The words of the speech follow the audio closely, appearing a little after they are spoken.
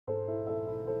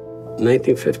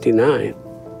1959,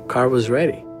 car was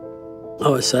ready.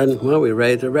 All of a sudden, well, we're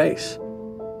ready to race.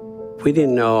 We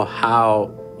didn't know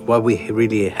what we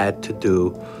really had to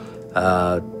do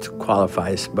to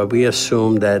qualify, but we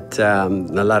assumed that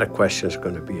a lot of questions were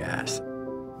going to be asked.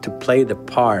 To play the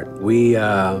part, we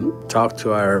talked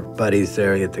to our buddies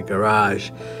there at the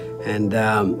garage and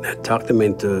talked them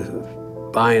into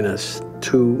buying us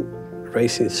 2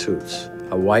 racing suits,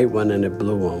 a white one and a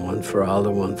blue one for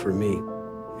Aldo, one for me.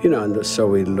 You know, and so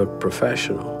we looked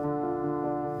professional.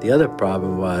 The other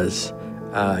problem was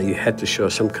you had to show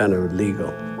some kind of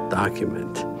legal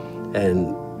document.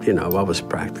 And, you know, what was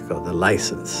practical? The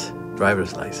license,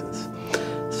 driver's license.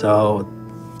 So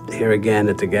here again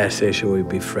at the gas station, we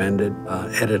befriended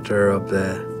editor of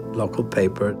the local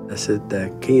paper. I said,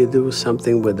 can you do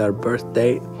something with our birth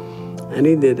date? And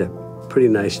he did a pretty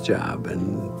nice job.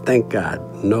 And thank God,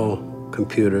 no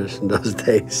computers in those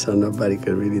days, so nobody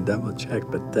could really double check.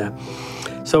 But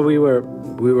so we were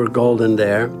golden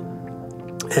there.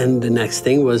 And the next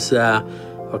thing was,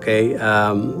 okay,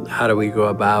 how do we go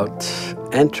about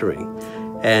entering?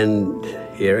 And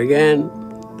here again,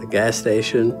 the gas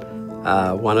station,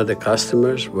 one of the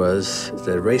customers was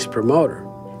the race promoter.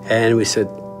 And we said,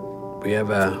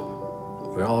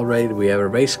 we're all ready, we have a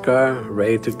race car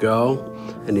ready to go.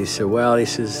 And he said, well, he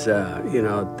says, you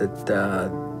know, that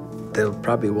they'll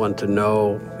probably want to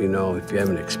know, you know, if you have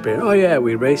an experience. Oh yeah,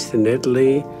 we raced in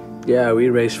Italy. Yeah, we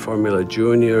raced Formula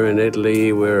Junior in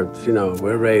Italy. We're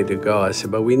ready to go. I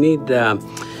said, but we need, I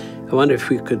wonder if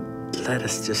we could let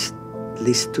us just at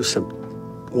least do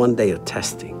one day of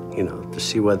testing, you know, to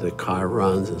see whether the car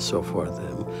runs and so forth,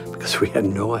 because we had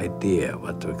no idea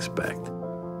what to expect.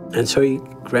 And so he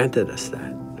granted us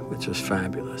that, which was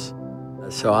fabulous.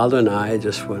 So Aldo and I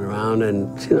just went around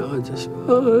and, you know, just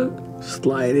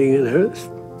sliding, and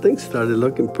things started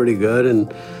looking pretty good.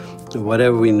 And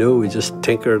whatever we knew, we just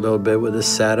tinkered a little bit with the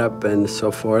setup and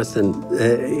so forth. And,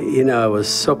 you know, it was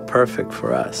so perfect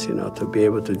for us, you know, to be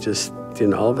able to just, you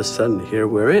know, all of a sudden, here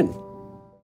we're in.